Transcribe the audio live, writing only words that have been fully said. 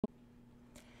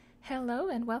Hello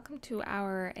and welcome to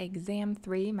our Exam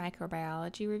 3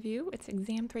 Microbiology review. It's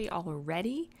Exam 3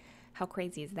 already. How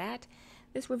crazy is that?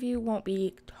 This review won't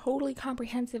be totally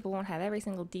comprehensive, it won't have every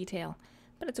single detail,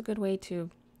 but it's a good way to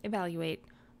evaluate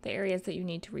the areas that you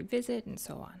need to revisit and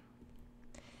so on.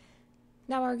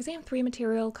 Now our Exam 3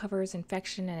 material covers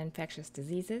infection and infectious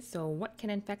diseases, so what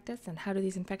can infect us and how do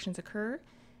these infections occur?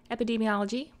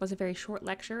 Epidemiology was a very short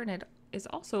lecture and it is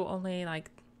also only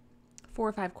like 4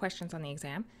 or 5 questions on the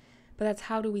exam. But that's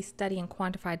how do we study and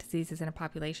quantify diseases in a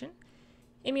population.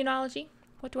 Immunology,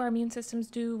 what do our immune systems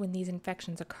do when these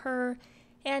infections occur?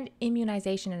 And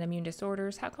immunization and immune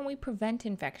disorders, how can we prevent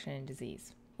infection and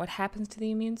disease? What happens to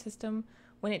the immune system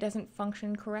when it doesn't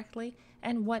function correctly?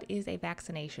 And what is a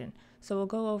vaccination? So we'll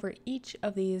go over each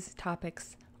of these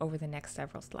topics over the next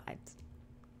several slides.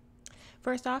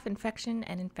 First off, infection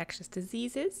and infectious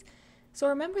diseases. So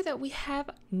remember that we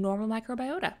have normal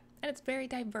microbiota, and it's very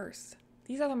diverse.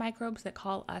 These are the microbes that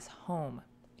call us home.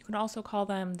 You can also call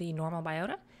them the normal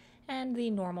biota and the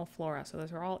normal flora, so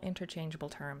those are all interchangeable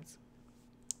terms.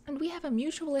 And we have a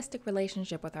mutualistic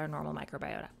relationship with our normal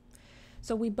microbiota.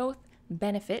 So we both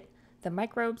benefit, the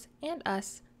microbes and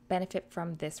us benefit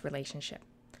from this relationship.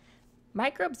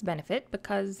 Microbes benefit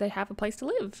because they have a place to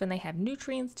live and they have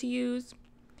nutrients to use.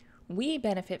 We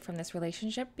benefit from this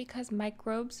relationship because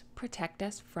microbes protect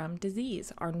us from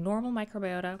disease. Our normal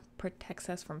microbiota protects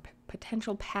us from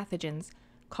potential pathogens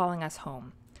calling us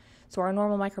home. So our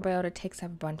normal microbiota takes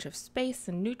up a bunch of space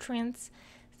and nutrients,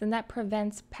 and that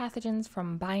prevents pathogens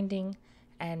from binding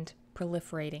and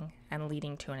proliferating and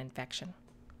leading to an infection.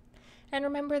 And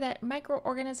remember that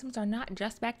microorganisms are not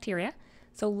just bacteria,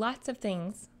 so lots of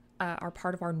things are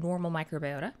part of our normal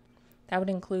microbiota. That would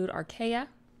include archaea,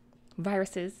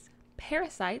 viruses,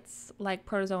 parasites like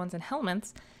protozoans and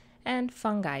helminths, and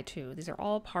fungi too. These are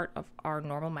all part of our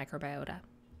normal microbiota.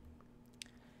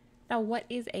 Now, what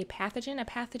is a pathogen? A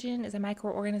pathogen is a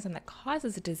microorganism that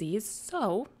causes a disease.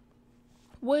 So,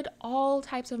 would all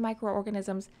types of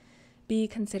microorganisms be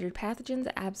considered pathogens?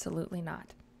 Absolutely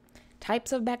not.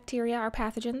 Types of bacteria are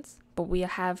pathogens, but we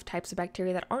have types of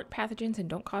bacteria that aren't pathogens and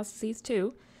don't cause disease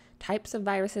too. Types of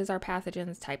viruses are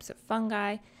pathogens, types of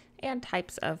fungi, and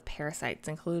types of parasites,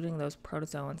 including those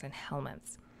protozoans and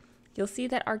helminths. You'll see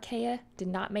that archaea did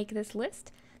not make this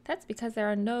list. That's because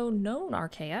there are no known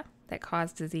archaea that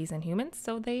cause disease in humans,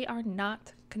 so they are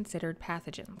not considered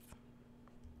pathogens.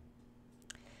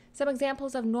 Some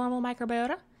examples of normal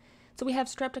microbiota. So we have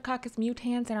Streptococcus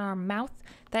mutans in our mouth.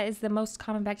 That is the most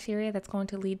common bacteria that's going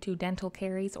to lead to dental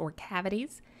caries or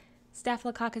cavities.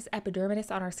 Staphylococcus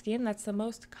epidermidis on our skin. That's the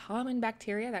most common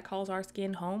bacteria that calls our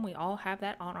skin home. We all have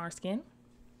that on our skin.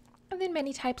 And then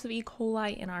many types of E.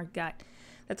 coli in our gut.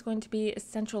 That's going to be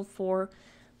essential for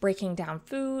breaking down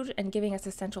food and giving us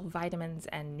essential vitamins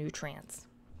and nutrients.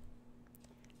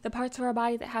 The parts of our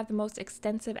body that have the most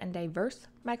extensive and diverse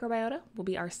microbiota will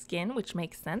be our skin, which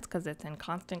makes sense because it's in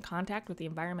constant contact with the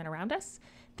environment around us,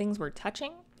 things we're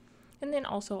touching, and then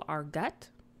also our gut.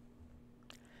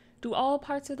 Do all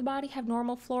parts of the body have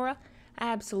normal flora?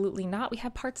 Absolutely not. We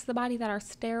have parts of the body that are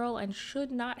sterile and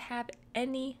should not have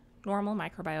any normal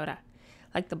microbiota,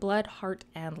 like the blood, heart,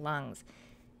 and lungs.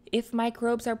 If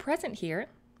microbes are present here,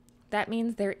 that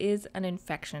means there is an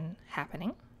infection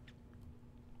happening.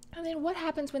 And then what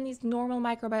happens when these normal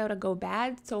microbiota go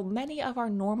bad? So many of our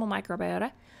normal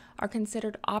microbiota are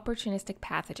considered opportunistic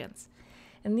pathogens.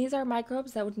 And these are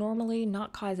microbes that would normally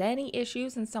not cause any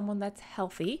issues in someone that's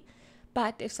healthy.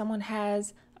 But if someone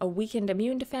has a weakened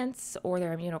immune defense or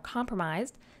they're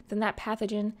immunocompromised, then that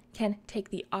pathogen can take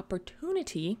the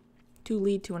opportunity to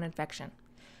lead to an infection.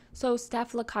 So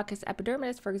Staphylococcus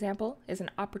epidermidis, for example, is an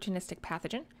opportunistic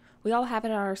pathogen. We all have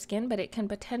it on our skin, but it can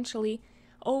potentially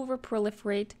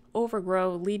over-proliferate,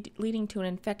 overgrow, leading to an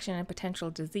infection and potential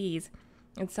disease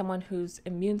in someone whose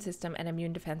immune system and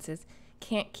immune defenses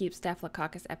can't keep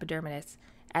Staphylococcus epidermidis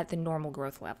at the normal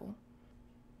growth level.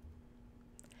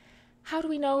 How do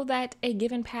we know that a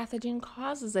given pathogen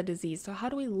causes a disease? So how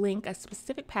do we link a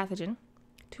specific pathogen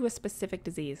to a specific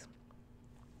disease?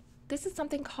 This is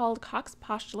something called Koch's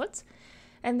postulates,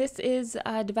 and this is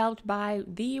developed by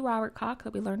the Robert Koch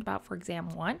that we learned about for Exam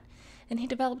 1. And he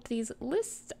developed these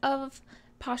lists of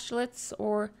postulates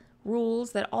or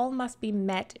rules that all must be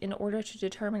met in order to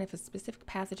determine if a specific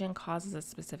pathogen causes a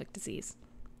specific disease.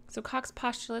 So Koch's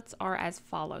postulates are as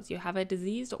follows. You have a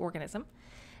diseased organism,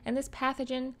 and this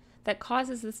pathogen that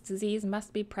causes this disease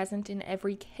must be present in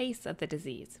every case of the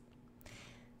disease.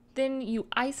 Then you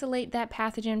isolate that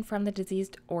pathogen from the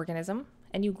diseased organism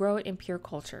and you grow it in pure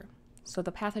culture. So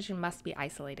the pathogen must be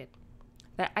isolated.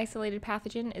 That isolated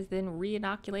pathogen is then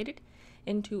re-inoculated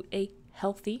into a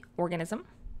healthy organism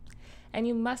and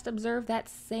you must observe that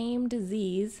same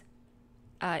disease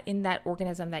in that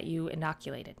organism that you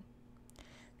inoculated.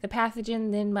 The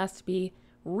pathogen then must be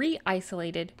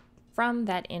re-isolated from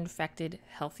that infected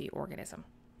healthy organism.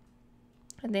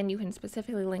 And then you can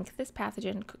specifically link this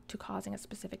pathogen to causing a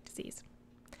specific disease.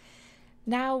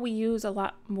 Now we use a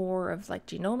lot more of like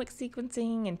genomic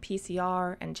sequencing and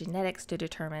PCR and genetics to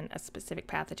determine a specific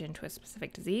pathogen to a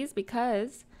specific disease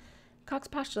because Koch's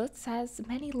postulates has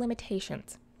many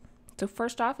limitations. So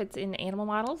first off, it's in animal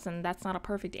models, and that's not a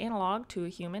perfect analog to a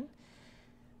human.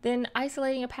 Then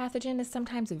isolating a pathogen is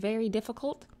sometimes very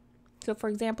difficult. So for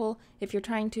example, if you're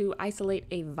trying to isolate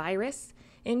a virus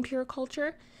in pure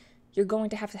culture, you're going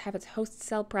to have its host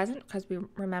cell present because we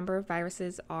remember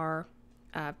viruses are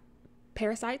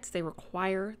parasites. They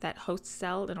require that host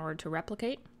cell in order to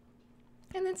replicate.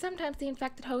 And then sometimes the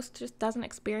infected host just doesn't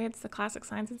experience the classic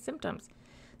signs and symptoms.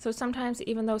 So sometimes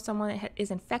even though someone is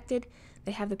infected,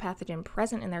 they have the pathogen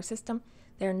present in their system,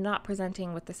 they're not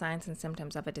presenting with the signs and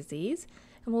symptoms of a disease.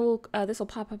 And this will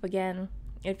pop up again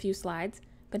in a few slides,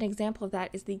 but an example of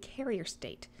that is the carrier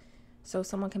state. So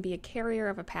someone can be a carrier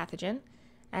of a pathogen,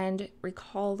 and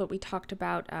recall that we talked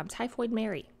about typhoid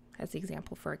Mary as the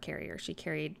example for a carrier. She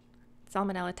carried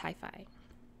Salmonella typhi.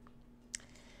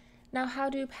 Now, how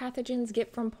do pathogens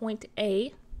get from point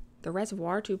A, the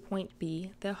reservoir, to point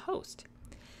B, the host?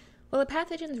 Well, a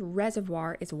pathogen's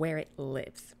reservoir is where it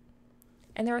lives.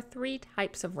 And there are 3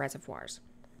 types of reservoirs.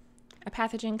 A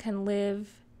pathogen can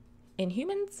live in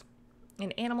humans,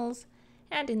 in animals,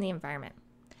 and in the environment.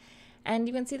 And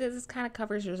you can see that this kind of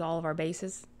covers just all of our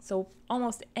bases. So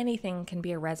almost anything can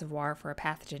be a reservoir for a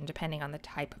pathogen depending on the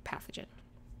type of pathogen.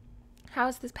 How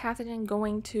is this pathogen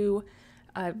going to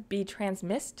be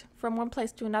transmitted from one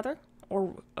place to another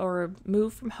or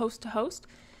move from host to host?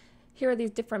 Here are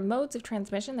these different modes of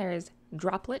transmission. There is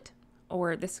droplet,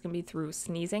 or this can be through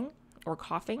sneezing or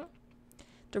coughing.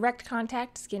 Direct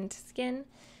contact, skin to skin.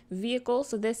 Vehicle,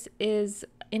 so this is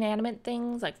inanimate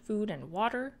things like food and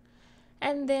water.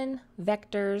 And then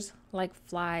vectors like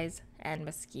flies and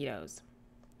mosquitoes.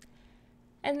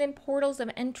 And then portals of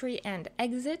entry and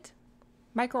exit.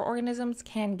 Microorganisms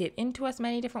can get into us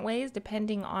many different ways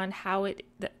depending on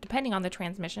the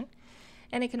transmission,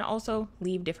 and it can also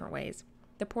leave different ways.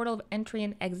 The portal of entry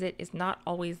and exit is not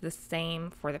always the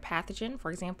same for the pathogen.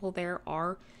 For example, there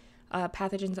are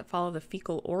pathogens that follow the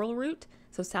fecal-oral route.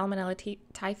 So Salmonella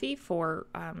typhi for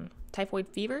typhoid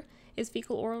fever is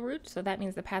fecal-oral route. So that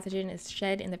means the pathogen is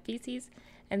shed in the feces,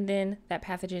 and then that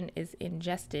pathogen is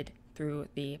ingested through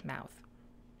the mouth.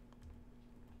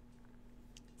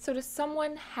 So does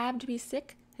someone have to be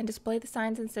sick and display the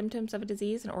signs and symptoms of a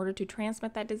disease in order to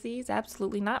transmit that disease?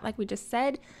 Absolutely not. Like we just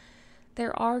said,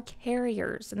 there are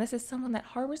carriers, and this is someone that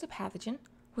harbors a pathogen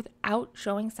without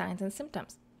showing signs and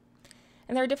symptoms.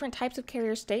 And there are different types of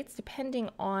carrier states depending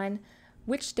on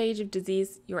which stage of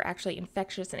disease you're actually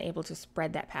infectious and able to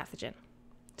spread that pathogen.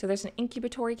 So there's an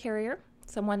incubatory carrier,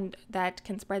 someone that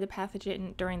can spread the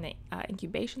pathogen during the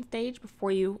incubation stage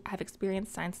before you have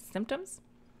experienced signs and symptoms.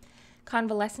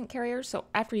 Convalescent carriers, so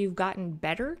after you've gotten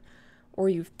better or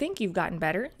you think you've gotten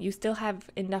better, you still have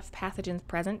enough pathogens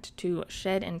present to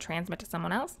shed and transmit to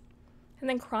someone else. And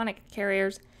then chronic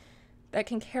carriers that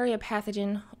can carry a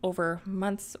pathogen over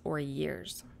months or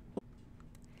years.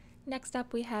 Next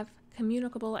up, we have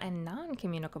communicable and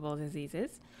non-communicable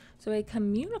diseases. So a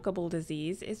communicable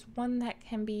disease is one that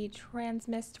can be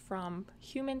transmitted from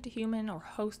human to human or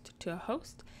host to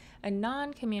host. A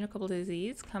non-communicable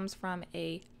disease comes from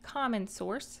a common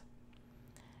source,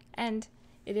 and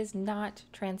it is not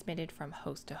transmitted from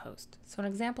host to host. So an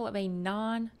example of a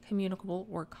non-communicable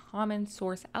or common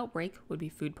source outbreak would be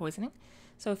food poisoning.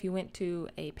 So if you went to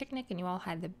a picnic and you all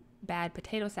had the bad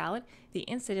potato salad, the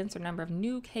incidence or number of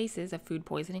new cases of food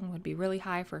poisoning would be really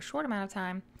high for a short amount of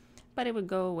time, but it would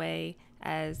go away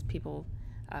as people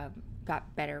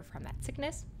got better from that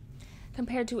sickness.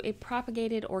 Compared to a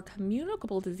propagated or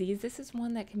communicable disease, this is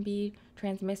one that can be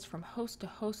transmitted from host to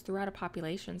host throughout a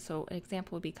population. So an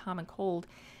example would be common cold,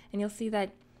 and you'll see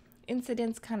that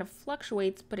incidence kind of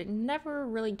fluctuates, but it never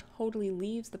really totally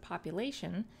leaves the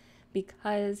population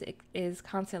because it is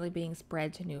constantly being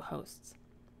spread to new hosts.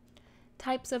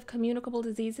 Types of communicable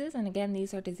diseases, and again,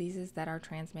 these are diseases that are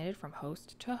transmitted from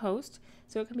host to host,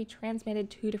 so it can be transmitted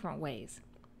 2 different ways.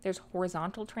 There's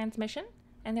horizontal transmission,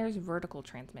 and there's vertical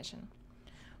transmission.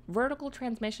 Vertical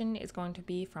transmission is going to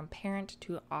be from parent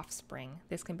to offspring.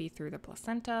 This can be through the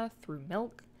placenta, through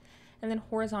milk, and then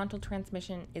horizontal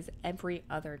transmission is every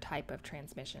other type of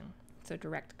transmission. So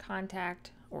direct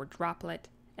contact or droplet,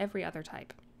 every other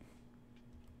type.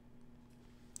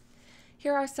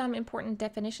 Here are some important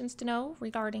definitions to know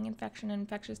regarding infection and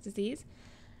infectious disease.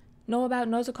 Know about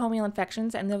nosocomial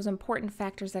infections and those important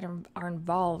factors that are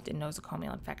involved in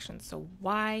nosocomial infections. So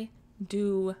why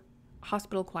do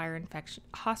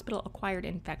hospital-acquired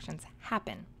infections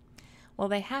happen? Well,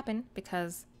 they happen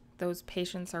because those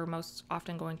patients are most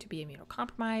often going to be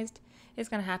immunocompromised. It's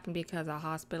going to happen because a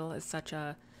hospital is such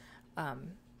a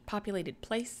populated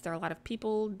place. There are a lot of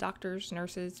people, doctors,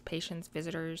 nurses, patients,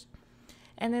 visitors.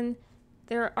 And then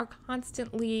there are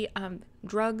constantly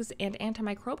drugs and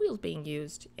antimicrobials being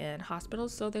used in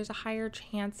hospitals, so there's a higher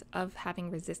chance of having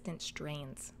resistant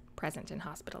strains present in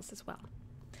hospitals as well.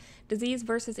 Disease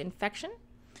versus infection.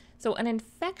 So an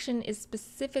infection is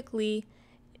specifically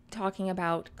talking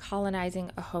about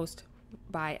colonizing a host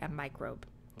by a microbe.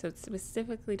 So it's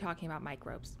specifically talking about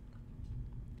microbes.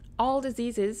 All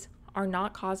diseases are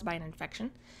not caused by an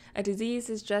infection. A disease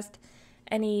is just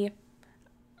any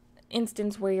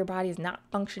instance where your body is not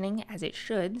functioning as it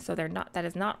should, so that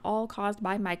is not all caused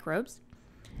by microbes.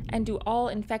 And do all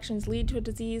infections lead to a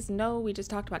disease? No, we just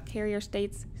talked about carrier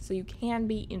states, so you can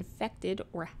be infected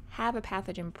or have a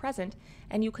pathogen present,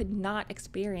 and you could not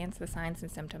experience the signs and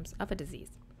symptoms of a disease.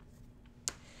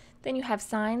 Then you have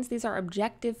signs. These are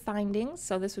objective findings,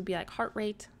 so this would be like heart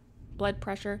rate, blood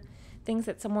pressure, things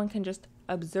that someone can just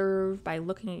observe by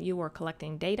looking at you or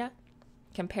collecting data,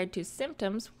 compared to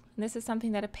symptoms. And this is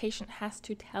something that a patient has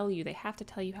to tell you. They have to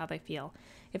tell you how they feel,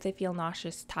 if they feel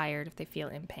nauseous, tired, if they feel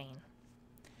in pain.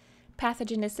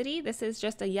 Pathogenicity, this is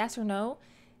just a yes or no.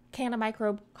 Can a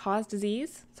microbe cause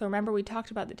disease? So remember, we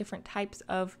talked about the different types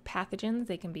of pathogens.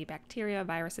 They can be bacteria,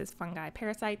 viruses, fungi,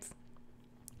 parasites.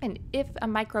 And if a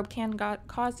microbe can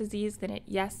cause disease, then it,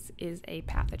 yes, is a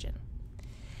pathogen.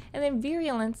 And then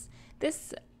virulence,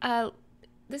 this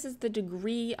is the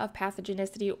degree of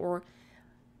pathogenicity, or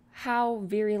how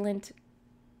virulent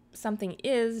something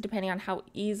is depending on how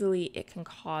easily it can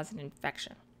cause an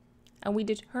infection. And we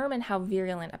determine how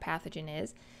virulent a pathogen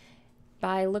is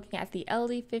by looking at the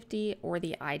LD50 or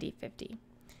the ID50.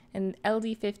 And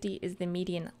LD50 is the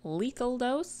median lethal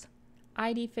dose.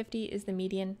 ID50 is the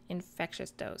median infectious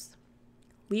dose.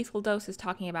 Lethal dose is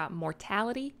talking about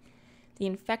mortality. The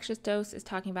infectious dose is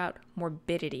talking about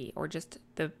morbidity, or just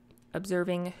the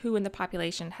observing who in the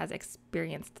population has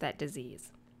experienced that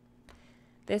disease.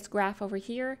 This graph over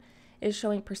here is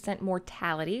showing percent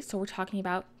mortality, so we're talking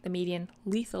about the median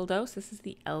lethal dose. This is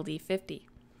the LD50.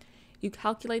 You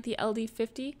calculate the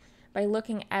LD50 by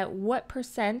looking at what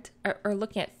percent, or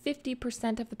looking at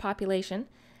 50% of the population,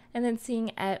 and then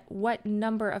seeing at what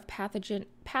number of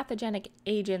pathogenic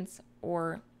agents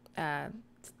or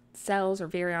cells or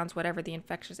virions, whatever the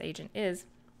infectious agent is,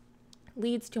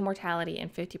 leads to mortality in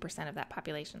 50% of that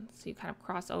population. So you kind of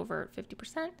cross over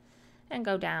 50% and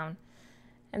go down.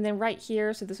 And then right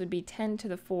here, so this would be 10 to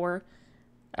the 4,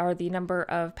 are the number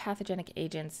of pathogenic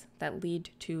agents that lead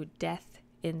to death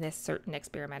in this certain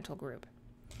experimental group.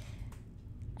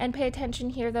 And pay attention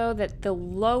here, though, that the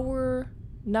lower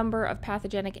number of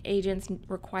pathogenic agents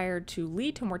required to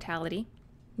lead to mortality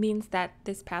means that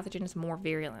this pathogen is more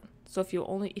virulent. So if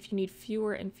you need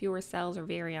fewer and fewer cells or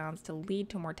virions to lead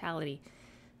to mortality,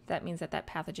 that means that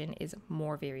pathogen is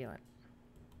more virulent.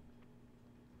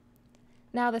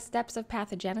 Now the steps of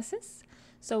pathogenesis.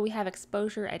 So we have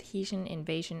exposure, adhesion,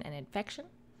 invasion, and infection.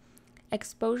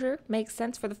 Exposure makes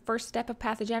sense for the first step of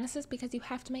pathogenesis because you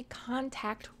have to make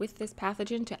contact with this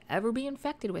pathogen to ever be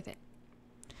infected with it.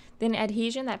 Then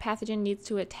adhesion, that pathogen needs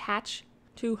to attach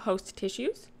to host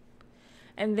tissues.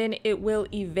 And then it will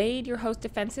evade your host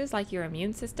defenses like your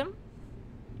immune system.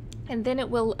 And then it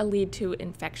will lead to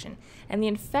infection. And the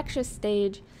infectious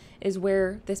stage is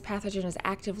where this pathogen is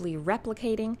actively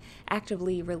replicating,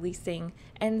 actively releasing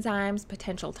enzymes,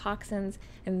 potential toxins,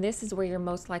 and this is where you're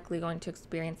most likely going to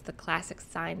experience the classic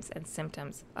signs and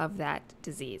symptoms of that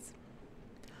disease.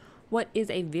 What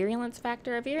is a virulence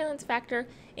factor? A virulence factor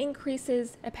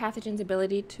increases a pathogen's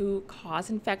ability to cause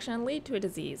infection and lead to a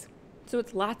disease. So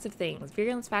it's lots of things.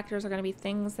 Virulence factors are going to be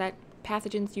things that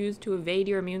pathogens use to evade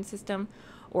your immune system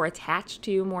or attach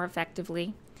to you more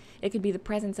effectively. It could be the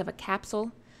presence of a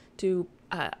capsule to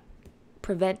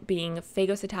prevent being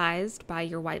phagocytized by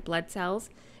your white blood cells.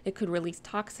 It could release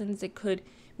toxins. It could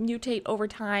mutate over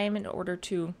time in order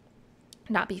to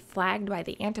not be flagged by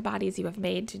the antibodies you have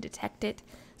made to detect it.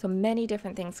 So many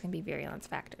different things can be virulence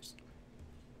factors.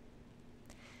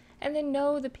 And then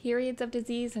know the periods of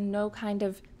disease and know kind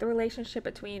of the relationship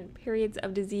between periods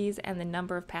of disease and the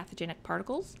number of pathogenic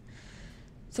particles.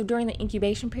 So during the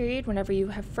incubation period, whenever you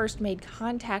have first made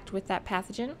contact with that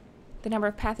pathogen, the number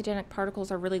of pathogenic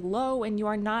particles are really low and you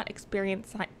are not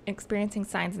experiencing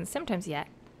signs and symptoms yet.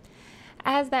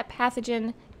 As that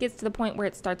pathogen gets to the point where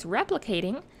it starts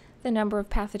replicating, the number of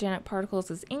pathogenic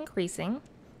particles is increasing.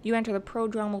 You enter the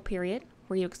prodromal period,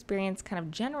 where you experience kind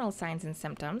of general signs and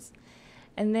symptoms.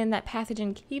 And then that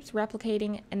pathogen keeps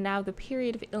replicating, and now the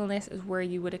period of illness is where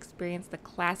you would experience the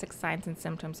classic signs and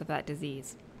symptoms of that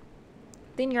disease.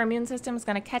 Then your immune system is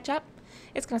going to catch up.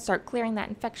 It's going to start clearing that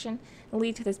infection and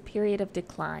lead to this period of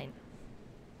decline,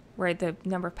 where the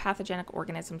number of pathogenic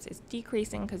organisms is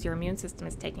decreasing because your immune system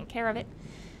is taking care of it.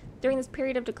 During this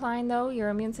period of decline, though, your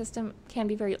immune system can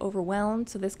be very overwhelmed,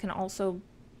 so this can also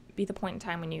be the point in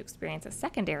time when you experience a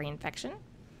secondary infection. And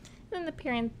then the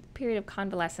period of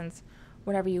convalescence,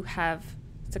 whenever you have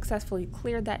successfully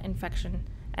cleared that infection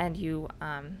and you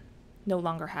no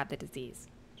longer have the disease.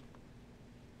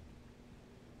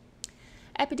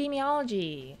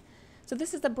 Epidemiology. So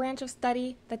this is the branch of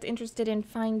study that's interested in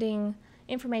finding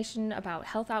information about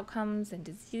health outcomes and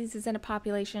diseases in a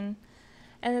population.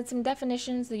 And then some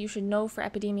definitions that you should know for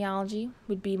epidemiology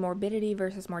would be morbidity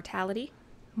versus mortality.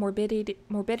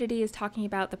 Morbidity is talking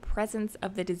about the presence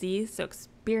of the disease, so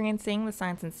experiencing the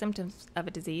signs and symptoms of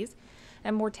a disease.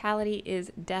 And mortality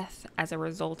is death as a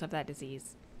result of that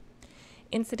disease.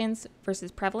 Incidence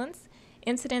versus prevalence.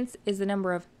 Incidence is the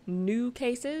number of new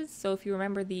cases. So if you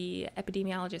remember the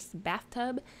epidemiologist's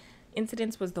bathtub,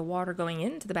 incidence was the water going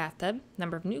into the bathtub,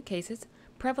 number of new cases.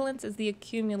 Prevalence is the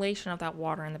accumulation of that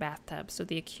water in the bathtub, so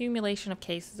the accumulation of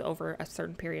cases over a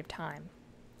certain period of time.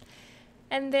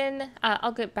 And then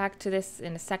I'll get back to this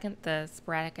in a second, the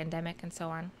sporadic, endemic, and so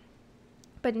on.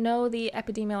 But know the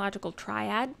epidemiological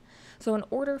triad. So in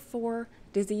order for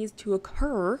disease to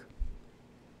occur,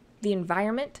 the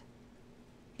environment,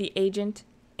 the agent,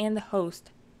 and the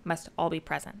host must all be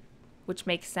present, which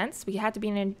makes sense. We have to be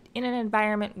in an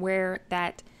environment where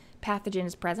that pathogen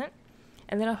is present,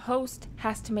 and then a host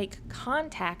has to make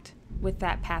contact with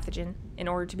that pathogen in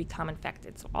order to become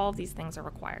infected. So all of these things are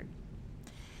required.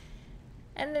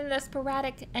 And then the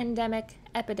sporadic, endemic,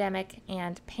 epidemic,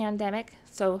 and pandemic.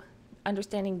 So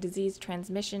understanding disease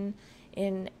transmission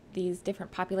in these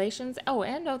different populations. Oh,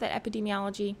 and know that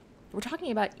epidemiology, we're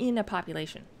talking about in a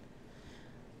population.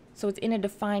 So it's in a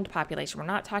defined population. We're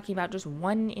not talking about just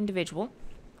one individual.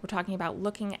 We're talking about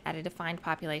looking at a defined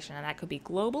population, and that could be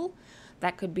global,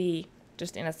 that could be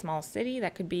just in a small city,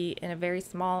 that could be in a very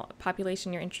small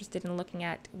population you're interested in looking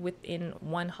at within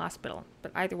one hospital.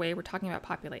 But either way, we're talking about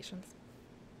populations.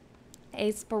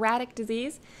 A sporadic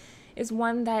disease is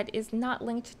one that is not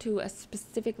linked to a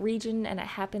specific region, and it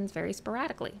happens very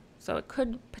sporadically. So it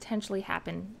could potentially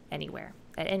happen anywhere,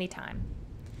 at any time.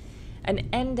 An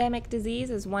endemic disease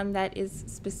is one that is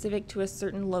specific to a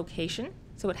certain location,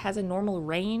 so it has a normal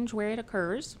range where it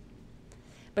occurs,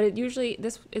 but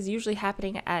this is usually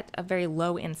happening at a very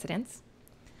low incidence.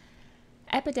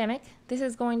 Epidemic, this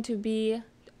is going to be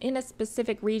in a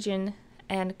specific region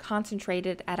and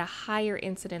concentrated at a higher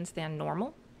incidence than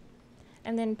normal.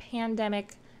 And then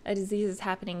pandemic, a disease is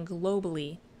happening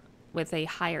globally with a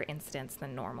higher incidence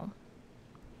than normal.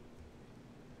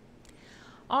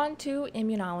 On to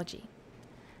immunology.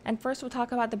 And first we'll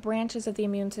talk about the branches of the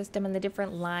immune system and the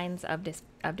different lines of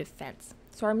defense.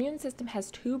 So our immune system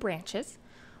has two branches.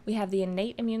 We have the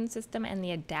innate immune system and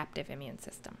the adaptive immune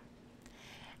system.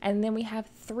 And then we have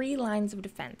 3 lines of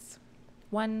defense.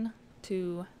 1,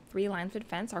 2, 3 lines of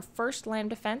defense. Our first line of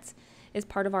defense is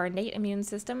part of our innate immune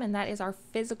system, and that is our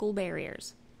physical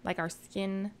barriers, like our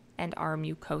skin and our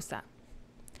mucosa.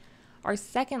 Our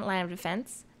second line of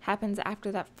defense happens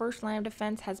after that first line of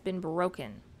defense has been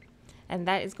broken, and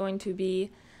that is going to be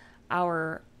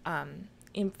our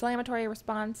inflammatory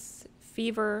response,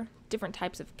 fever, different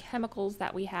types of chemicals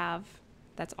that we have.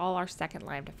 That's all our second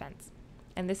line of defense,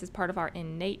 and this is part of our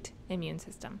innate immune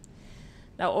system.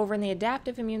 Now over in the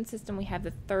adaptive immune system, we have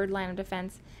the third line of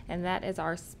defense, and that is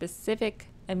our specific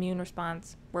immune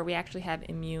response, where we actually have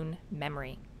immune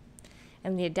memory.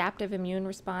 And the adaptive immune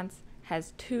response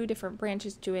has 2 different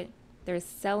branches to it. There's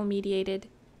cell-mediated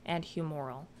and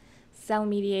humoral.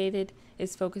 Cell-mediated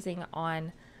is focusing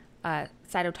on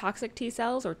cytotoxic T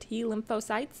cells, or T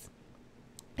lymphocytes,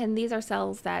 and these are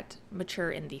cells that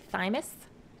mature in the thymus,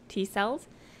 T cells,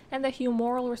 and the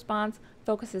humoral response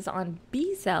focuses on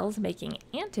B cells making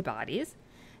antibodies,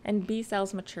 and B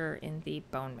cells mature in the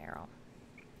bone marrow.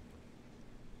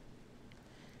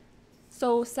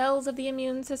 So cells of the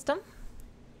immune system,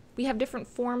 we have different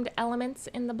formed elements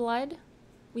in the blood.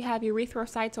 We have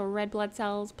erythrocytes, or red blood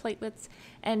cells, platelets,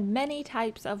 and many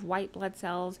types of white blood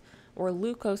cells or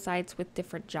leukocytes with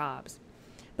different jobs.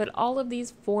 But all of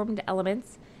these formed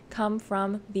elements come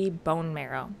from the bone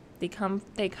marrow. They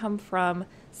come from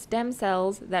stem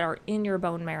cells that are in your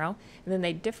bone marrow, and then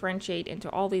they differentiate into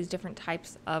all these different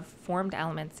types of formed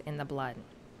elements in the blood.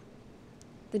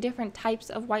 the different types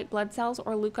of white blood cells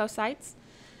or leukocytes.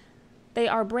 They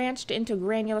are branched into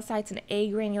granulocytes and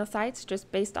agranulocytes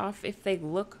just based off if they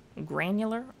look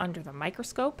granular under the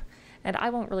microscope. And I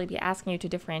won't really be asking you to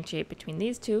differentiate between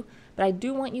these two, but I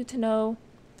do want you to know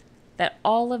that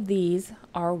all of these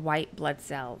are white blood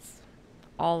cells.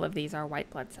 All of these are white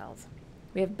blood cells.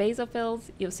 We have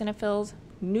basophils, eosinophils,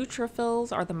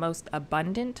 neutrophils are the most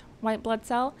abundant white blood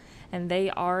cell, and they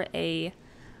are a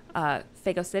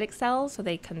phagocytic cell, so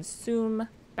they consume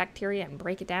bacteria and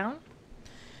break it down.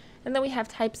 And then we have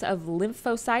types of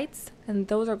lymphocytes, and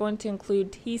those are going to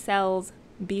include T cells,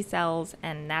 B cells,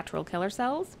 and natural killer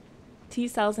cells. T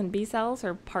cells and B cells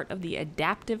are part of the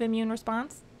adaptive immune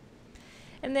response.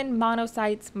 And then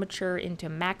monocytes mature into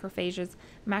macrophages.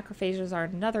 Macrophages are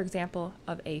another example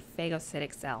of a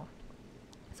phagocytic cell.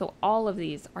 So all of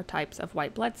these are types of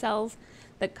white blood cells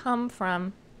that come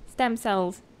from stem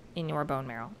cells in your bone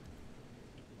marrow.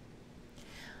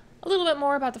 A little bit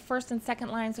more about the first and second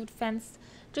lines of defense.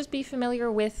 Just be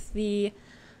familiar with the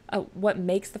what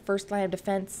makes the first line of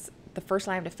defense the first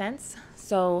line of defense.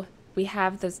 So we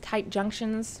have those tight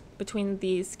junctions between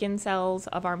the skin cells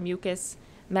of our mucous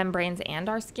membranes and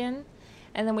our skin.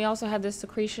 And then we also have the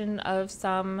secretion of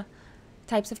some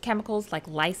types of chemicals like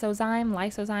lysozyme.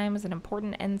 Lysozyme is an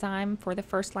important enzyme for the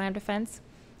first line of defense.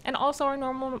 And also our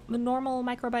normal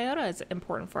microbiota is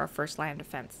important for our first line of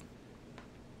defense.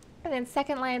 And then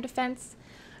second line of defense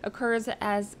occurs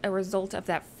as a result of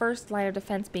that first line of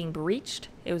defense being breached.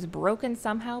 It was broken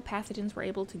somehow. Pathogens were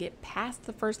able to get past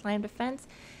the first line of defense.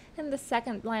 And the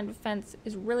second line of defense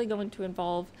is really going to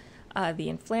involve the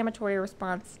inflammatory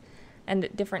response and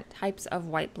different types of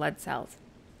white blood cells.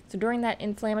 So during that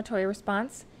inflammatory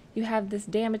response, you have this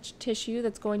damaged tissue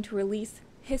that's going to release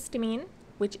histamine,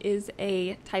 which is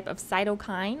a type of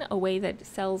cytokine, a way that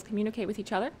cells communicate with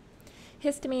each other.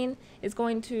 Histamine is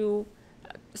going to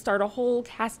start a whole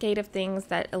cascade of things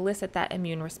that elicit that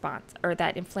immune response or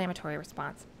that inflammatory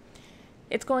response.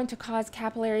 It's going to cause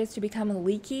capillaries to become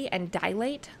leaky and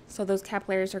dilate, so those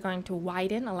capillaries are going to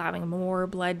widen, allowing more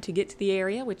blood to get to the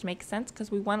area, which makes sense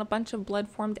because we want a bunch of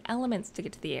blood-formed elements to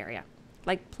get to the area,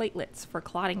 like platelets for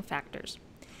clotting factors.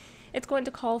 It's going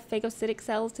to call phagocytic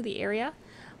cells to the area,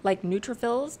 like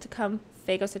neutrophils, to come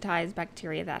phagocytize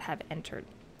bacteria that have entered.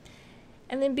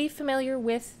 And then be familiar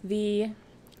with the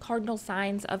cardinal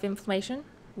signs of inflammation: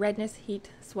 redness, heat,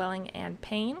 swelling, and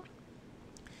pain.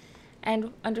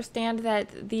 And understand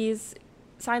that these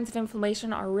signs of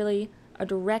inflammation are really a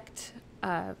direct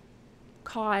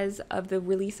cause of the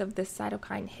release of this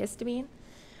cytokine histamine.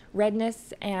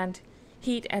 Redness and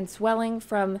heat and swelling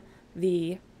from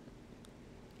those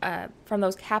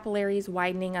capillaries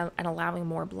widening and allowing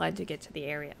more blood to get to the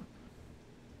area.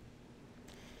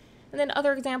 And then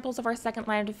other examples of our second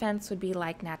line of defense would be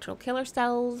like natural killer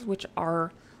cells, which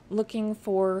are looking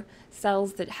for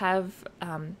cells that have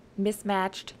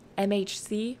mismatched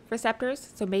MHC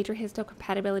receptors, so major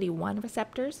histocompatibility 1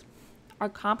 receptors. Our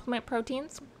complement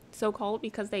proteins, so-called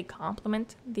because they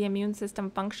complement the immune system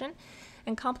function.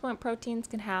 And complement proteins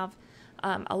can have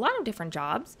a lot of different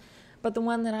jobs, but the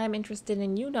one that I'm interested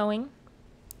in you knowing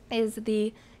is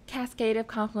the cascade of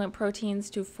complement proteins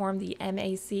to form the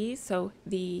MAC, so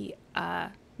the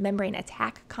membrane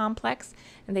attack complex,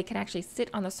 and they can actually sit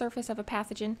on the surface of a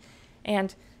pathogen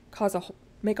and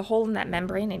make a hole in that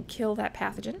membrane and kill that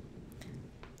pathogen.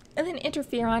 And then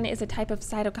interferon is a type of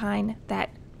cytokine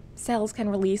that cells can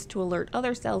release to alert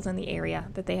other cells in the area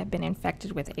that they have been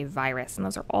infected with a virus, and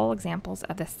those are all examples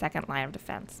of the second line of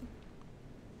defense.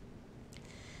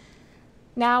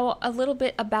 Now, a little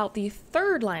bit about the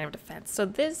third line of defense. So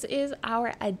this is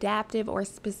our adaptive or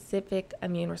specific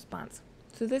immune response.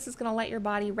 So this is going to let your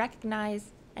body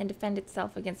recognize and defend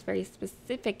itself against very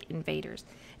specific invaders.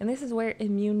 And this is where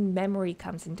immune memory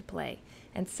comes into play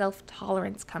and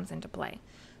self-tolerance comes into play.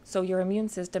 So your immune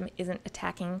system isn't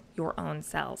attacking your own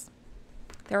cells.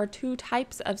 There are two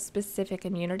types of specific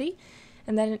immunity,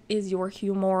 and that is your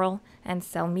humoral and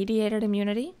cell-mediated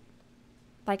immunity.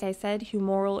 Like I said,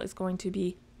 humoral is going to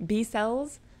be B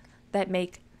cells that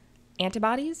make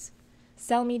antibodies.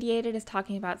 Cell-mediated is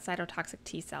talking about cytotoxic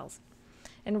T cells.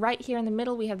 And right here in the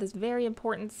middle, we have this very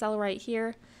important cell right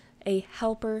here, a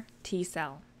helper T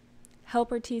cell.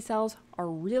 Helper T cells are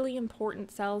really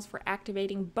important cells for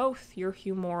activating both your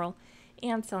humoral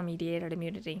and cell-mediated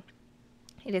immunity.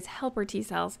 It is helper T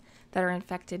cells that are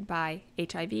infected by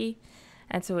HIV,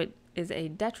 and so it's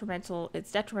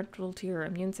detrimental to your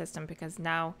immune system because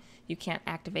now you can't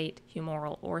activate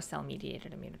humoral or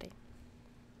cell-mediated immunity.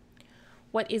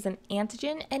 What is an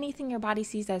antigen? Anything your body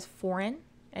sees as foreign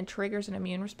and triggers an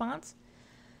immune response.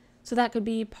 So that could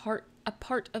be a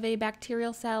part of a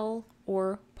bacterial cell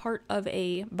or part of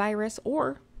a virus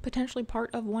or potentially part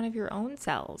of one of your own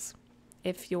cells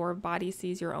if your body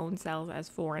sees your own cells as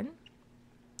foreign.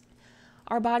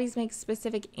 Our bodies make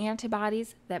specific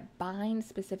antibodies that bind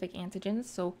specific antigens.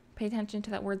 So pay attention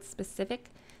to that word specific.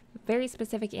 Very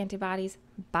specific antibodies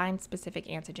bind specific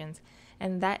antigens.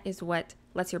 And that is what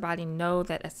lets your body know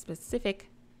that a specific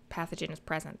pathogen is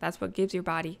present. That's what gives your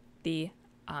body the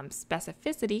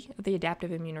specificity of the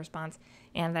adaptive immune response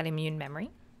and that immune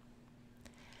memory.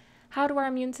 How do our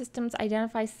immune systems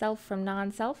identify self from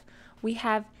non-self? We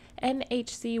have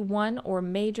MHC1 or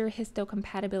major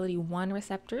histocompatibility 1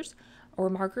 receptors or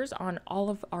markers on all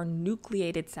of our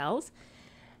nucleated cells.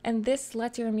 And this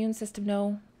lets your immune system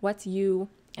know what's you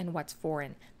and what's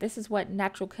foreign. This is what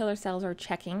natural killer cells are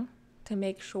checking to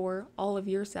make sure all of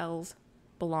your cells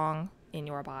belong in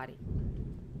your body.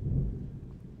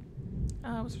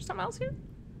 Was there something else here?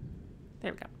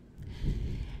 There we go.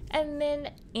 And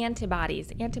then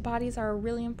antibodies. Antibodies are a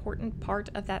really important part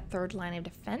of that third line of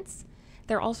defense.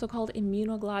 They're also called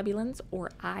immunoglobulins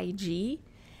or IG.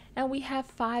 And we have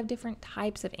 5 different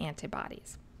types of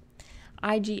antibodies.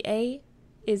 IgA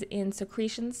is in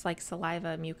secretions like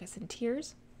saliva, mucus, and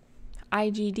tears.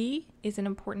 IgD is an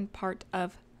important part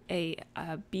of a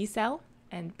B cell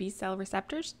and B cell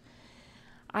receptors.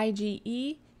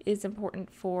 IgE is important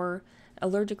for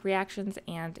allergic reactions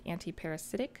and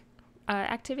antiparasitic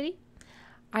activity.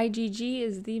 IgG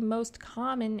is the most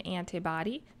common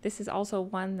antibody. This is also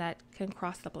one that can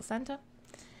cross the placenta.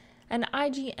 And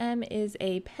IgM is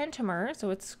a pentamer, so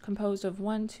it's composed of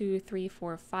 1, 2, 3,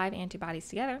 4, 5 antibodies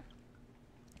together.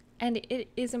 And it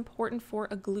is important for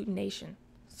agglutination.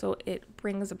 So it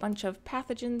brings a bunch of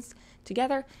pathogens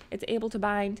together. It's able to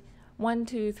bind 1,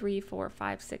 2, 3, 4,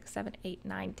 5, 6, 7, 8,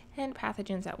 9, 10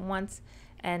 pathogens at once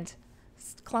and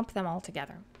clump them all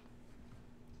together.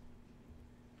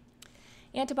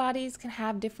 Antibodies can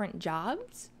have different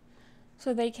jobs.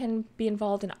 So they can be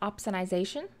involved in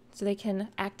opsonization. So they can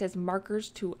act as markers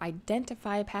to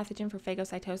identify a pathogen for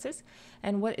phagocytosis.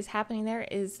 And what is happening there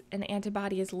is an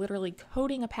antibody is literally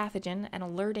coding a pathogen and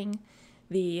alerting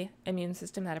the immune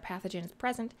system that a pathogen is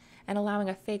present and allowing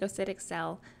a phagocytic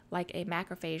cell like a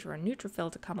macrophage or a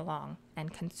neutrophil to come along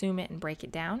and consume it and break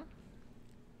it down.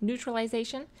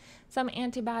 Neutralization. Some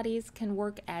antibodies can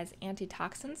work as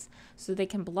antitoxins, so they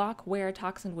can block where a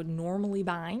toxin would normally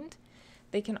bind.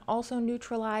 They can also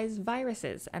neutralize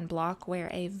viruses and block where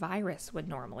a virus would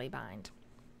normally bind.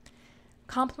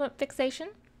 Complement fixation.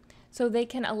 So they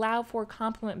can allow for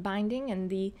complement binding and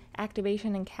the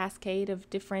activation and cascade of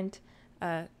different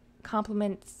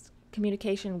complements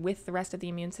communication with the rest of the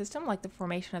immune system, like the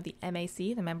formation of the MAC,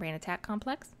 the membrane attack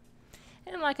complex.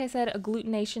 And like I said,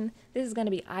 agglutination. This is going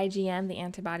to be IgM, the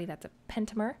antibody that's a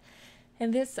pentamer.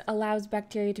 And this allows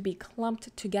bacteria to be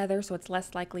clumped together so it's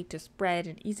less likely to spread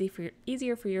and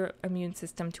easier for your immune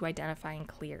system to identify and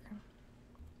clear.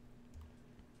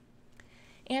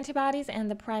 Antibodies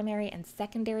and the primary and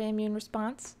secondary immune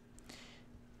response.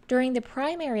 During the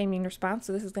primary immune response,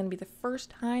 so this is going to be the first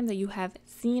time that you have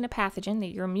seen a pathogen, that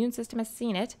your immune system has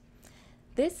seen it,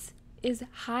 this is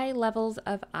high levels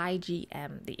of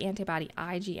IgM, the antibody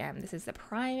IgM. This is the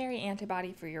primary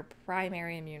antibody for your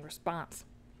primary immune response.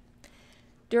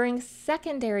 During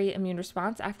secondary immune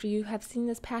response, after you have seen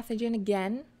this pathogen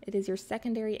again, it is your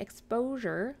secondary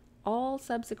exposure. All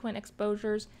subsequent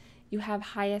exposures, you have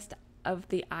highest of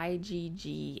the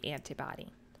IgG antibody.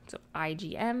 So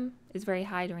IgM is very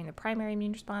high during the primary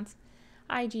immune response.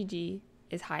 IgG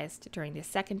is highest during the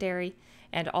secondary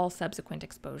and all subsequent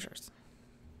exposures.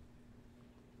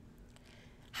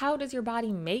 How does your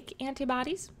body make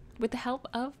antibodies? With the help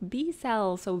of B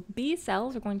cells. So B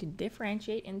cells are going to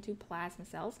differentiate into plasma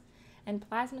cells, and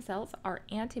plasma cells are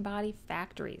antibody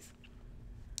factories.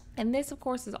 And this, of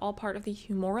course, is all part of the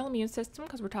humoral immune system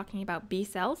because we're talking about B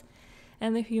cells,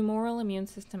 and the humoral immune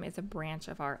system is a branch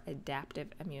of our adaptive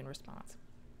immune response.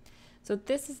 So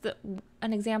this is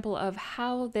an example of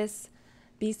how this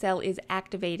B cell is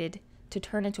activated to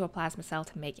turn into a plasma cell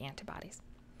to make antibodies.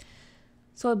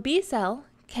 So a B cell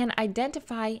can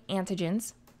identify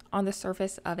antigens on the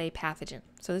surface of a pathogen.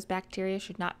 So this bacteria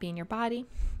should not be in your body.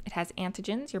 It has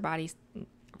antigens. Your body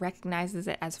recognizes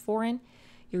it as foreign.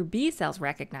 Your B cells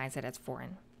recognize it as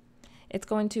foreign. It's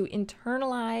going to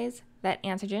internalize that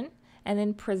antigen and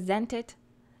then present it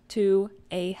to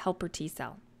a helper T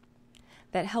cell.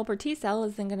 That helper T cell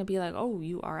is then going to be like, oh,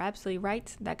 you are absolutely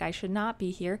right. That guy should not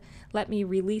be here. Let me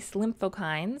release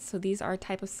lymphokines. So these are a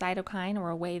type of cytokine or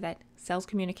a way that cells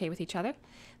communicate with each other.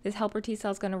 This helper T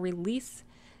cell is going to release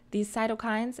these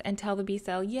cytokines and tell the B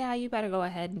cell, yeah, you better go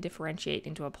ahead and differentiate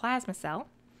into a plasma cell.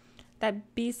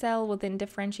 That B cell will then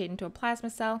differentiate into a plasma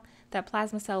cell. That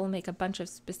plasma cell will make a bunch of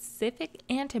specific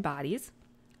antibodies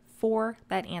for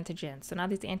that antigen. So now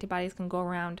these antibodies can go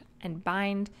around and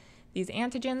bind these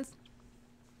antigens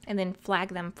and then flag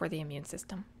them for the immune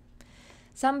system.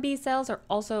 Some B cells are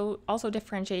also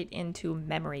differentiate into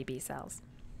memory B cells.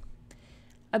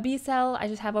 A B cell I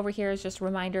just have over here is just a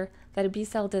reminder that a B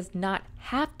cell does not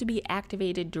have to be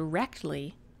activated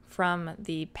directly from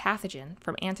the pathogen,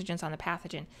 from antigens on the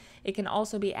pathogen. It can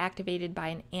also be activated by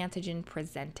an antigen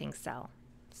presenting cell.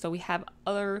 So we have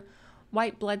other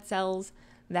white blood cells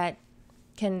that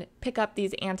can pick up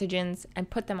these antigens and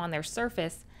put them on their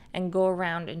surface and go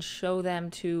around and show them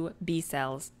to B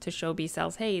cells to show B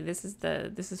cells, hey, this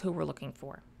is who we're looking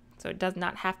for. So it does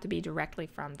not have to be directly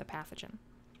from the pathogen.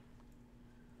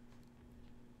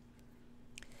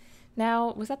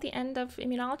 Now, was that the end of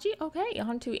immunology? Okay,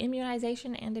 on to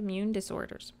immunization and immune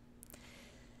disorders.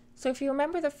 So if you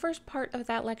remember the first part of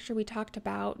that lecture, we talked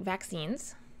about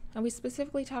vaccines, and we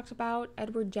specifically talked about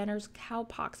Edward Jenner's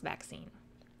cowpox vaccine.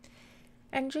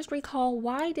 And just recall,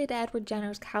 why did Edward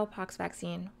Jenner's cowpox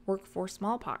vaccine work for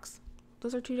smallpox?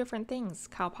 Those are two different things,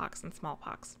 cowpox and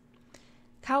smallpox.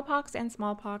 Cowpox and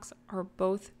smallpox are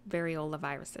both variola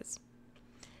viruses.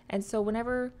 And so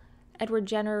whenever Edward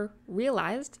Jenner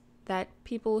realized that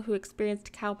people who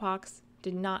experienced cowpox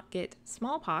did not get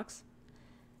smallpox,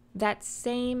 that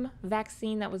same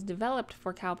vaccine that was developed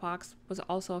for cowpox was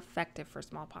also effective for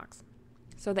smallpox.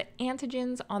 So the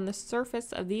antigens on the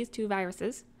surface of these two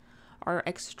viruses are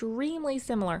extremely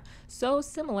similar, so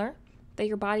similar that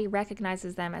your body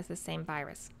recognizes them as the same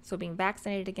virus. So being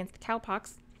vaccinated against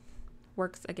cowpox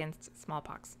works against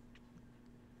smallpox.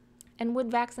 And would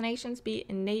vaccinations be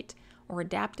innate or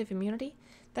adaptive immunity?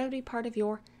 That would be part of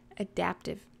your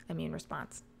adaptive immune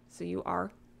response. So you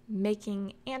are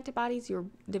making antibodies, you're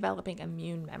developing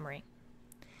immune memory.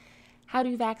 How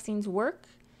do vaccines work?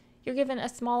 You're given a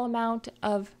small amount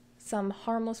of some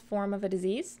harmless form of a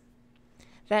disease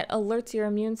that alerts your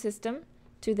immune system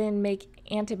to then make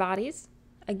antibodies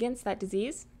against that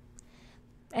disease.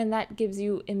 And that gives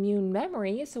you immune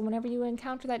memory. So whenever you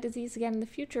encounter that disease again in the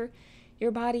future,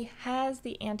 your body has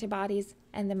the antibodies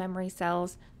and the memory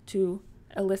cells to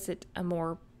elicit a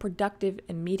more productive,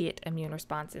 immediate immune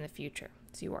response in the future.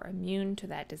 So you are immune to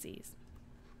that disease.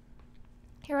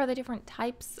 Here are the different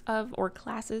types of or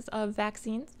classes of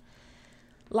vaccines.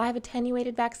 Live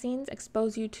attenuated vaccines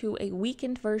expose you to a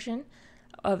weakened version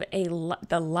of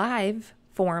the live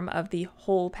form of the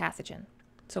whole pathogen.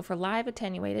 So for live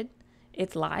attenuated,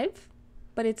 it's live,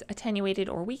 but it's attenuated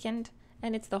or weakened,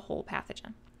 and it's the whole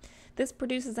pathogen. This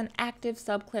produces an active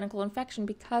subclinical infection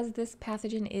because this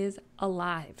pathogen is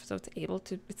alive, so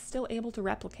it's still able to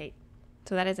replicate.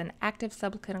 So that is an active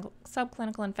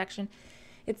subclinical infection.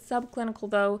 It's subclinical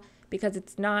though because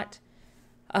it's not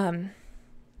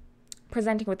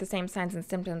presenting with the same signs and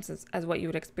symptoms as what you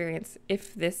would experience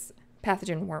if this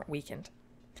pathogen weren't weakened.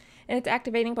 And it's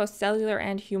activating both cellular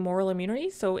and humoral immunity,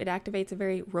 so it activates a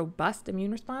very robust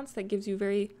immune response that gives you a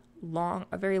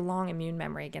very long immune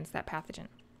memory against that pathogen.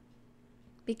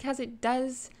 Because it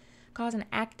does cause an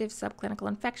active subclinical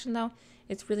infection, though,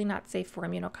 it's really not safe for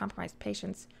immunocompromised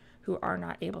patients who are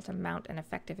not able to mount an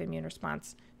effective immune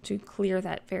response to clear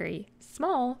that very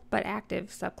small but active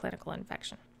subclinical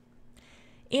infection.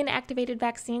 Inactivated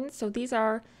vaccines, so these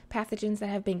are pathogens that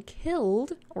have been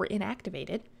killed or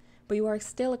inactivated, but you are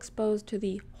still exposed to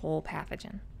the whole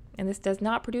pathogen. And this does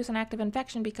not produce an active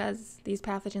infection because these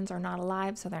pathogens are not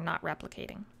alive, so they're not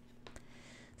replicating.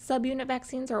 Subunit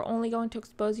vaccines are only going to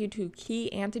expose you to key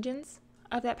antigens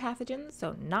of that pathogen,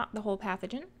 so not the whole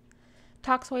pathogen.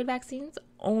 Toxoid vaccines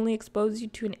only expose you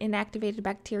to an inactivated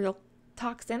bacterial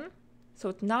toxin, so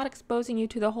it's not exposing you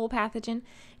to the whole pathogen.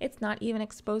 It's not even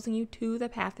exposing you to the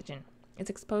pathogen. It's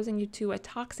exposing you to a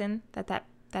toxin that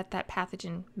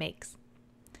pathogen makes.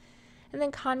 And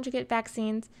then conjugate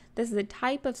vaccines, this is a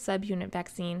type of subunit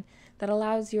vaccine that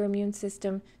allows your immune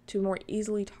system to more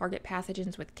easily target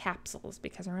pathogens with capsules.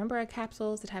 Because remember, a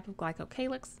capsule is a type of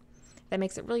glycocalyx that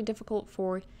makes it really difficult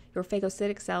for your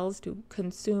phagocytic cells to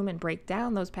consume and break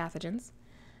down those pathogens.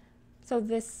 So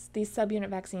these subunit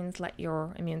vaccines let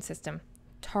your immune system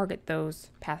target those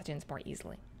pathogens more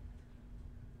easily.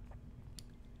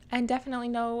 And definitely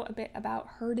know a bit about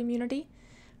herd immunity.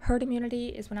 Herd immunity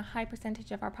is when a high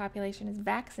percentage of our population is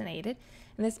vaccinated,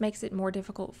 and this makes it more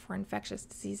difficult for infectious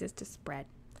diseases to spread.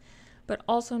 But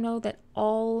also know that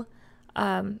all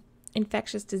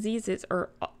infectious diseases are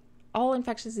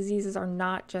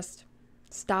not just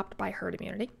stopped by herd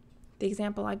immunity. The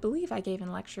example I believe I gave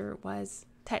in lecture was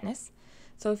tetanus.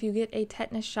 So if you get a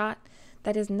tetanus shot,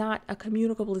 that is not a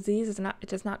communicable disease. It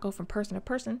does not go from person to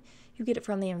person. You get it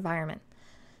from the environment.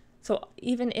 So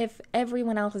even if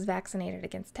everyone else is vaccinated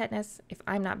against tetanus, if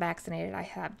I'm not vaccinated, I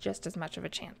have just as much of a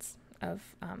chance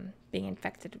of being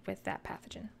infected with that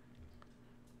pathogen.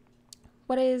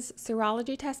 What is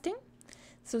serology testing?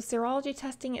 So serology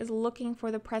testing is looking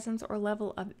for the presence or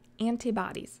level of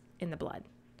antibodies in the blood.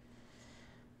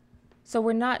 So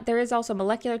there is also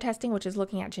molecular testing, which is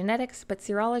looking at genetics, but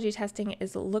serology testing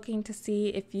is looking to see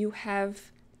if you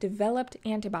have developed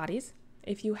antibodies,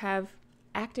 if you have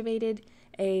activated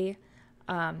a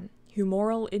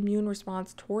humoral immune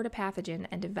response toward a pathogen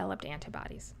and developed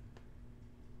antibodies.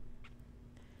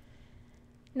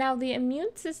 Now, the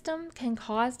immune system can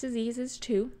cause diseases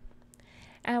too.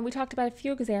 And we talked about a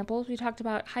few examples. We talked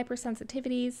about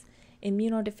hypersensitivities,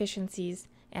 immunodeficiencies,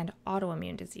 and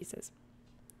autoimmune diseases.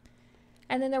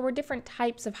 And then there were different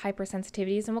types of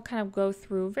hypersensitivities, and we'll kind of go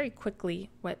through very quickly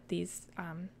what these,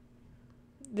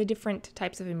 the different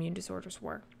types of immune disorders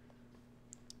were.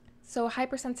 So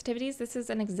hypersensitivities, this is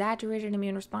an exaggerated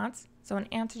immune response. So an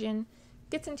antigen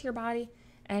gets into your body,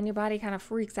 and your body kind of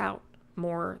freaks out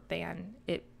more than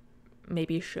it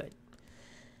maybe should.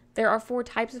 There are 4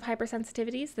 types of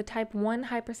hypersensitivities. The type 1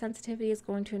 hypersensitivity is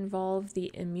going to involve the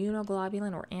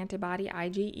immunoglobulin or antibody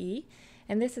IgE.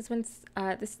 And this is when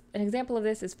an example of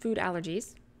this is food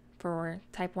allergies for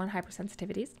type 1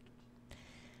 hypersensitivities.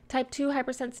 Type 2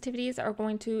 hypersensitivities are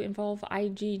going to involve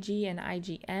IgG and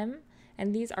IgM,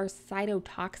 and these are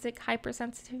cytotoxic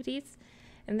hypersensitivities.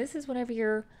 And this is whenever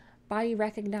your body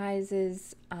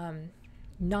recognizes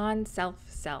non-self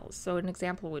cells. So an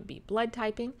example would be blood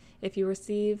typing. If you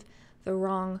receive the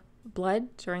wrong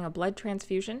blood during a blood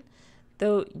transfusion,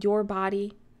 though your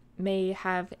body may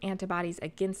have antibodies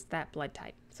against that blood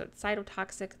type. So it's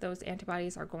cytotoxic. Those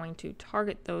antibodies are going to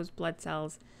target those blood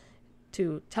cells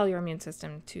to tell your immune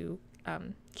system to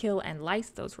kill and lyse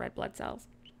those red blood cells.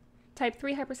 Type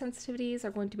 3 hypersensitivities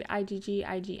are going to be IgG,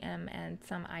 IgM, and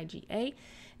some IgA.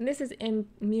 And this is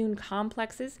immune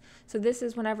complexes. So this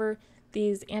is whenever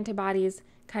these antibodies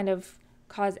kind of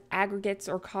cause aggregates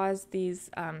or cause these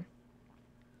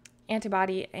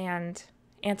antibody and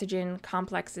antigen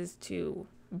complexes to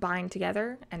bind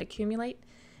together and accumulate.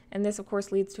 And this, of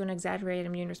course, leads to an exaggerated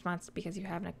immune response because you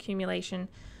have an accumulation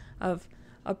of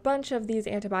a bunch of these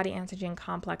antibody-antigen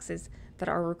complexes that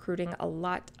are recruiting a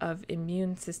lot of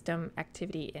immune system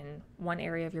activity in one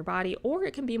area of your body, or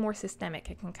it can be more systemic.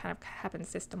 It can kind of happen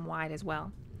system-wide as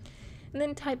well. And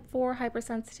then type 4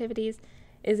 hypersensitivities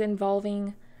is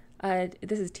involving,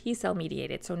 this is T-cell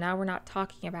mediated, so now we're not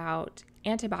talking about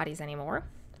antibodies anymore.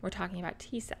 We're talking about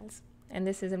T-cells, and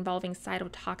this is involving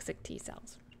cytotoxic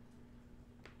T-cells.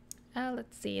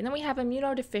 Let's see, and then we have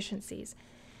immunodeficiencies.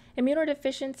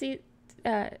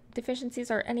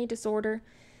 Deficiencies are any disorder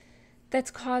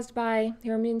that's caused by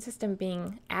your immune system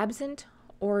being absent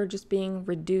or just being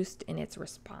reduced in its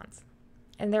response.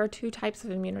 And there are 2 types of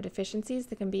immunodeficiencies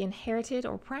that can be inherited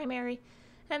or primary,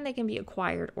 and they can be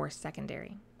acquired or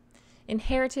secondary.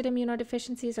 Inherited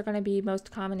immunodeficiencies are going to be most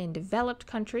common in developed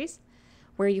countries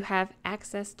where you have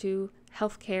access to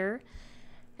health care,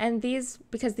 and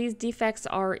because these defects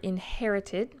are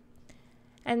inherited.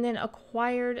 And then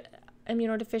acquired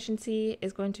immunodeficiency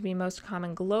is going to be most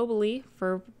common globally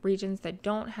for regions that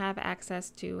don't have access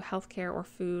to healthcare or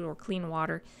food or clean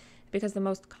water, because the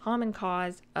most common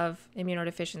cause of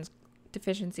immunodeficiency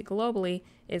globally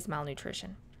is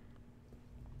malnutrition.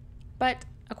 But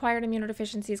acquired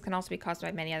immunodeficiencies can also be caused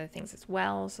by many other things as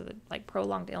well, so that, like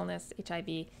prolonged illness,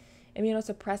 HIV,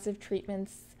 immunosuppressive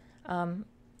treatments,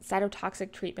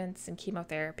 cytotoxic treatments, and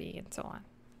chemotherapy, and so on.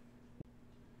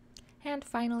 And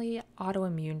finally,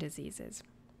 autoimmune diseases.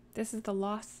 This is the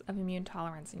loss of immune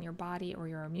tolerance in your body, or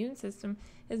your immune system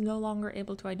is no longer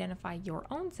able to identify your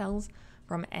own cells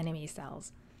from enemy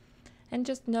cells. And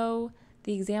just know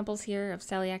the examples here of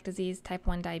celiac disease, type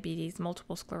 1 diabetes,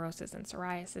 multiple sclerosis, and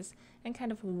psoriasis, and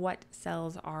kind of what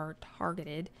cells are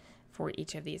targeted for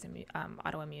each of these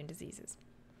autoimmune diseases.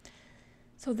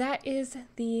 So that is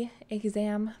the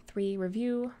exam 3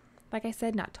 review. Like I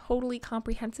said, not totally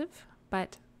comprehensive,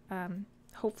 but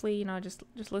hopefully, just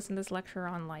listen to this lecture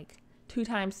on like 2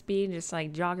 times speed, just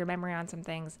like jog your memory on some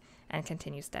things and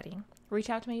continue studying. Reach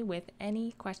out to me with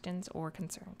any questions or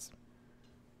concerns.